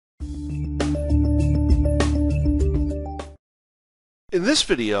In this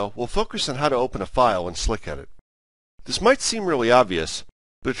video, we'll focus on how to open a file in SlickEdit. This might seem really obvious,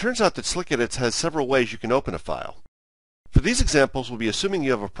 but it turns out that SlickEdit has several ways you can open a file. For these examples, we'll be assuming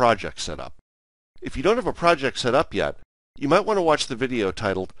you have a project set up. If you don't have a project set up yet, you might want to watch the video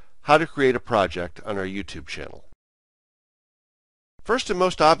titled How to Create a Project on our YouTube channel. First and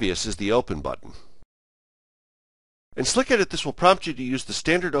most obvious is the Open button. In SlickEdit, this will prompt you to use the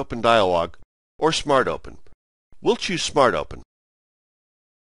standard Open dialog or Smart Open. We'll choose Smart Open.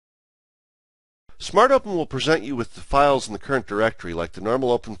 Smart Open will present you with the files in the current directory like the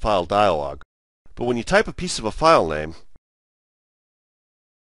normal Open File dialog, but when you type a piece of a file name,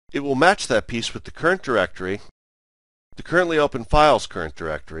 it will match that piece with the current directory, the currently open files current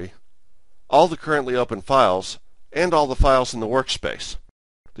directory, all the currently open files, and all the files in the workspace.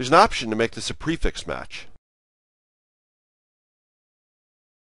 There's an option to make this a prefix match.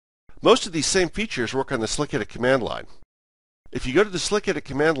 Most of these same features work on the SlickEdit command line. If you go to the SlickEdit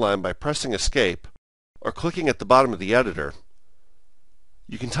command line by pressing Escape or clicking at the bottom of the editor,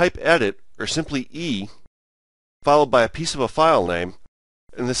 you can type Edit or simply E followed by a piece of a file name,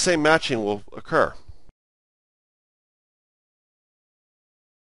 and the same matching will occur.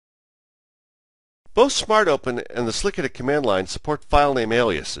 Both Smart Open and the SlickEdit command line support file name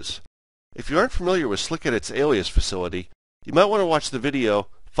aliases. If you aren't familiar with SlickEdit's alias facility, you might want to watch the video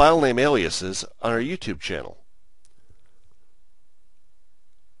File Name Aliases on our YouTube channel.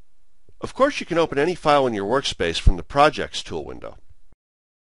 Of course, you can open any file in your workspace from the Projects tool window.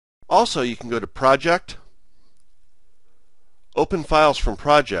 Also, you can go to Project, Open Files from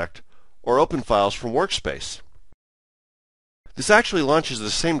Project, or Open Files from Workspace. This actually launches the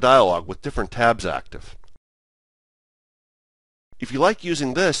same dialog with different tabs active. If you like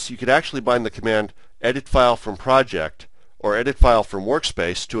using this, you could actually bind the command Edit File from Project or Edit File from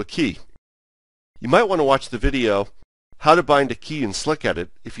Workspace to a key. You might want to watch the video How to Bind a Key in SlickEdit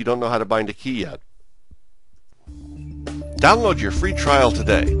if you don't know how to bind a key yet. Download your free trial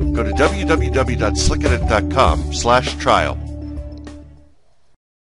today. Go to www.slickedit.com/trial.